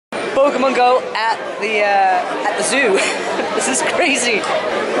Pokemon Go at the zoo. This is crazy.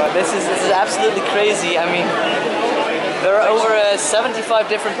 This is absolutely crazy. I mean, there are over 75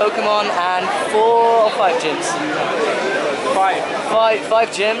 different Pokemon and 4 or 5 gyms. Five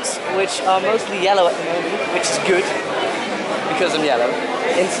gyms, which are mostly yellow at the moment, which is good because I'm yellow.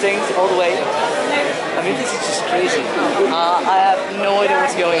 Instinct all the way. I mean, this is just crazy. I have no idea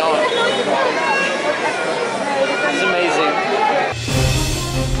what's going on. This is amazing.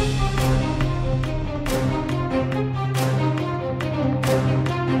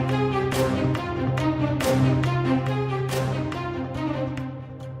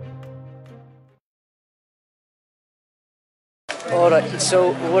 Alright,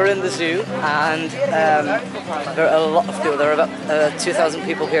 so we're in the zoo and there are a lot of people. There are about 2,000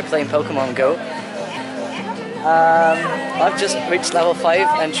 people here playing Pokemon Go. I've just reached level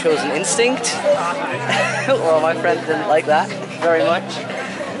 5 and chosen Instinct. Well, my friend didn't like that very much.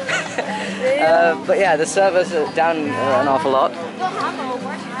 But yeah, the servers are down an awful lot,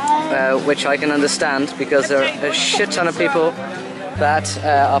 which I can understand because there are a shit ton of people that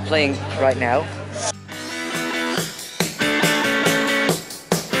are playing right now.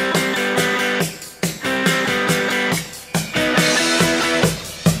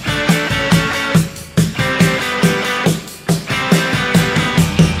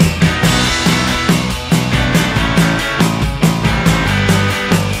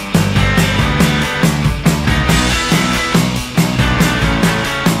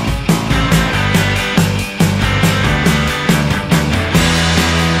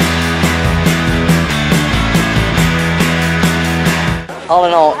 All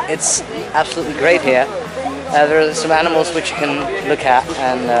in all, it's absolutely great here. There are some animals which you can look at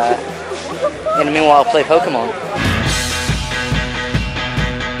and in the meanwhile play Pokemon.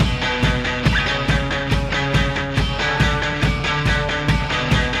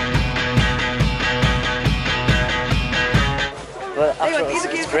 But after all,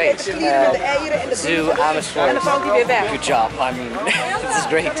 it's great. Zoo, Amersfoort, good job. I mean, this is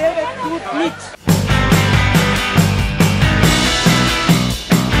great.